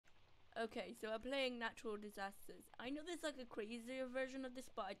Okay, so I'm playing Natural Disasters. I know there's like a crazier version of this,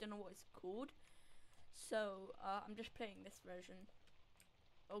 but I don't know what it's called. So, I'm just playing this version.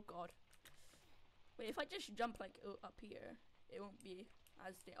 Oh god. Wait, if I just jump like up here, it won't be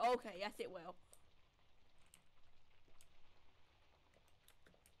as... Okay, yes it will.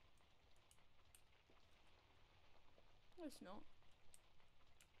 No, it's not.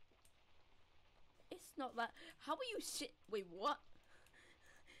 It's not that... How are you Wait, what?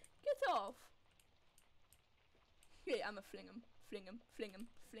 Get off! Yeah, I'ma fling him. Fling him. Fling him.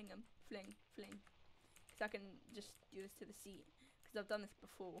 Fling him. Fling. Fling. Because I can just do this to the seat. Because I've done this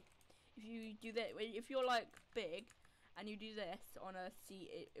before. If you do that, if you're like big and you do this on a seat,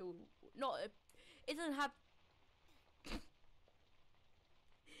 it will not. It doesn't have. It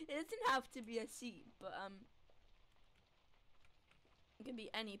doesn't have to be a seat, but it can be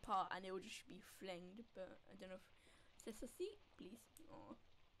any part and it will just be flinged. But I don't know if is this a seat, please. Oh.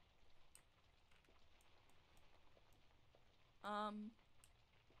 I'm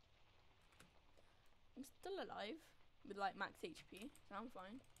still alive with like max HP, so I'm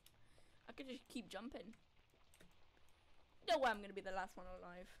fine. I could just keep jumping. No way I'm gonna be the last one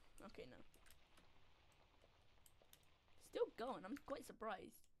alive. Okay, no. Still going, I'm quite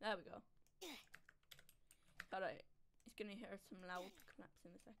surprised. There we go. Alright, it's gonna hear some loud claps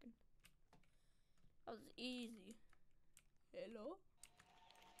in a second. That was easy. Hello?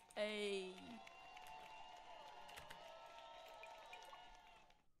 Hey.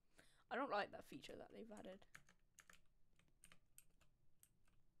 I don't like that feature that they've added.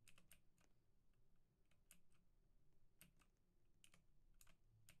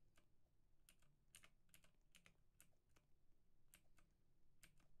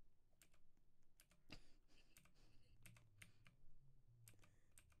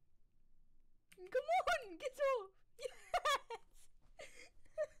 Come on, get off! Yes!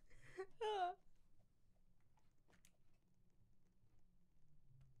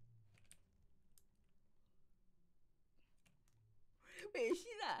 Wait, is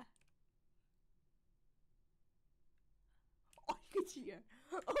she there? Oh, you can see her.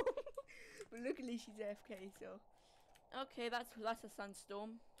 Oh, but luckily she's AFK, so. Okay, that's a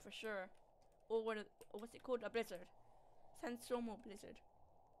sandstorm for sure. Or what's it called? A blizzard. Sandstorm or blizzard.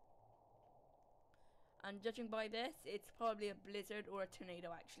 And judging by this, it's probably a blizzard or a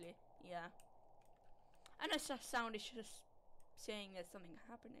tornado, actually. Yeah. And a sound is just saying there's something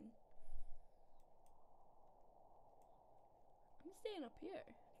happening. I'm staying up here.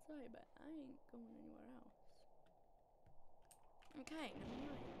 Sorry, but I ain't going anywhere else. Okay, never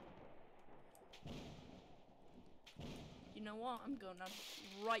mind. You know what? I'm going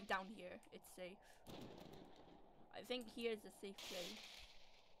right down here. It's safe. I think here's a safe place.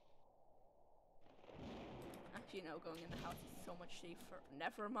 Actually, no, going in the house is so much safer.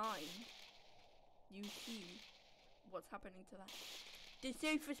 Never mind. You see what's happening to that. The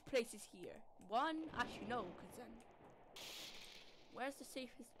safest place is here. One, actually no, because then... Where's the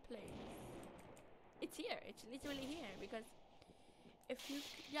safest place? It's here. It's literally here, because... If you...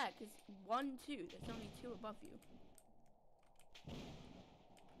 Yeah, because 1, 2, there's only 2 above you.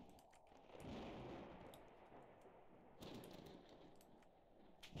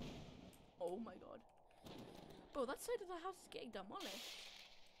 Oh my god. Bro, that side of the house is getting demolished.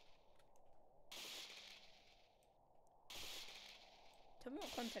 Tell me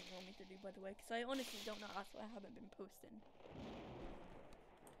what content you want me to do, by the way, because I honestly don't know. That's why I haven't been posting.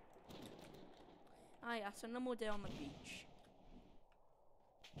 Ah, yeah, so no more day on the beach.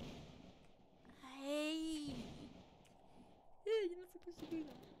 Hey! Yeah, you're not supposed to do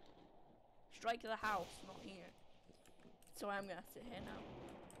that. Strike the house, not here. So I'm gonna sit here now.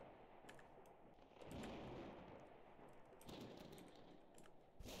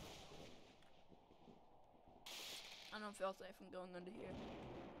 I don't feel safe from going under here.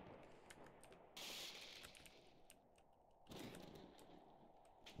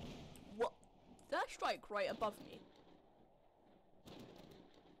 What? Did that strike right above me?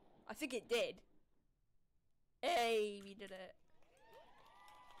 I think it did. Hey, we did it.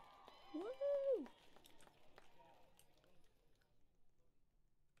 Woo!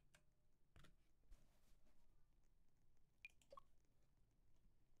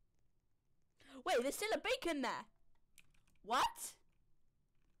 Wait, there's still a bacon there. What?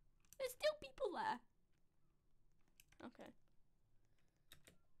 There's still people there. Okay.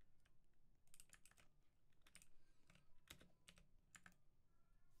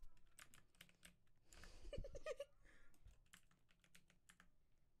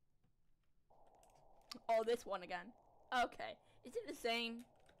 Oh, this one again. Okay. Is it the same?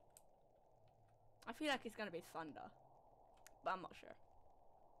 I feel like it's gonna be thunder, but I'm not sure.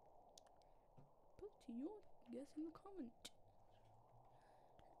 senor? Guess in the comment.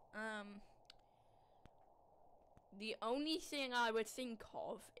 The only thing I would think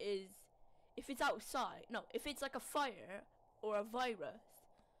of is if it's outside. No, if it's like a fire or a virus,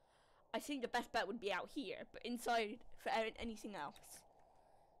 I think the best bet would be out here. But inside for anything else,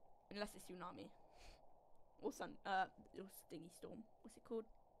 unless it's tsunami or or stingy storm. What's it called?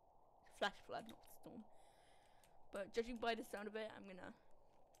 Flash flood, not storm. But judging by the sound of it, I'm gonna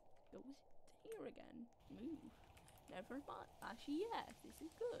go here again. Move. Never mind. Actually, yes, this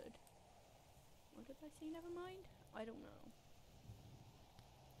is good. What did I say? Never mind. I don't know.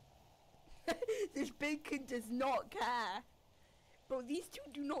 This bacon does not care. Bro, these two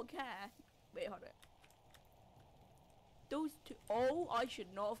do not care. Wait, hold it. Those two. Oh, I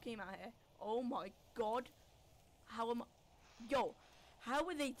should not have came out here. Oh my god. How am I? Yo, how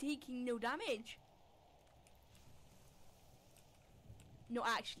are they taking no damage? No,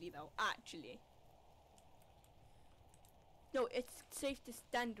 actually though. Actually. No, it's safe to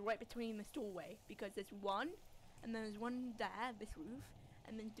stand right between this doorway because there's one, and then there's one there, this roof,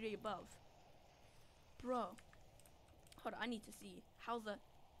 and then 3 above. Bro, hold on, I need to see how are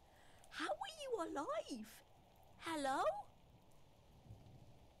you alive? Hello?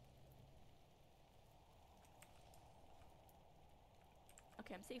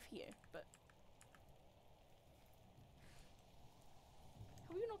 Okay, I'm safe here, but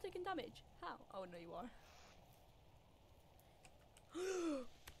how are you not taking damage? How? Oh no, you are.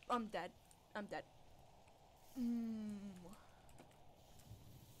 I'm dead. I'm dead.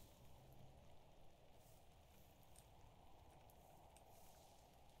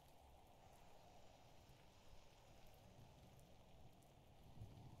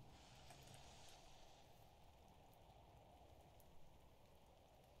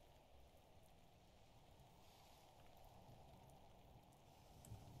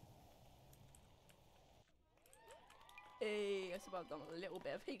 Hey, I suppose I've done a little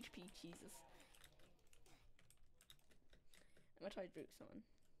bit of HP, Jesus. I'm gonna try to juke someone.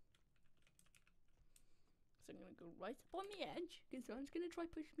 So I'm gonna go right up on the edge, because someone's gonna try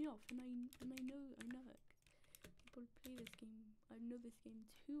to push me off, and I know it. People play this game. I know this game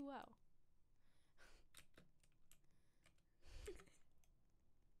too well.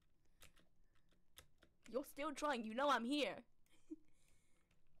 You're still trying. You know I'm here,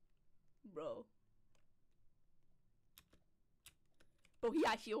 bro. But he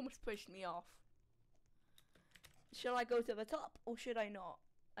actually almost pushed me off. Shall I go to the top or should I not?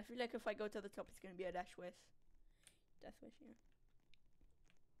 I feel like if I go to the top, it's gonna be a death wish. Yeah.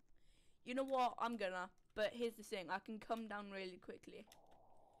 You know what? I'm gonna. But here's the thing: I can come down really quickly,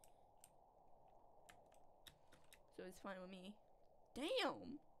 so it's fine with me.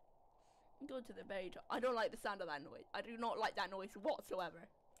 Damn. Go to the very top. I don't like the sound of that noise. I do not like that noise whatsoever.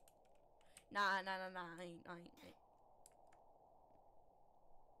 Nah. I ain't.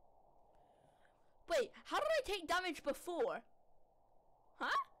 Wait, how did I take damage before?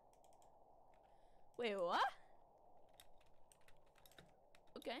 Huh? Wait, what?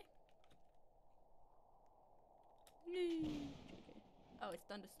 Okay. Oh, it's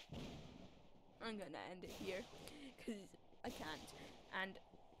done. I'm gonna end it here because I can't, and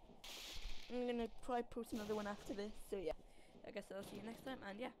I'm gonna try post another one after this. So yeah, I guess I'll see you next time,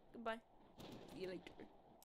 and yeah, goodbye. See you later.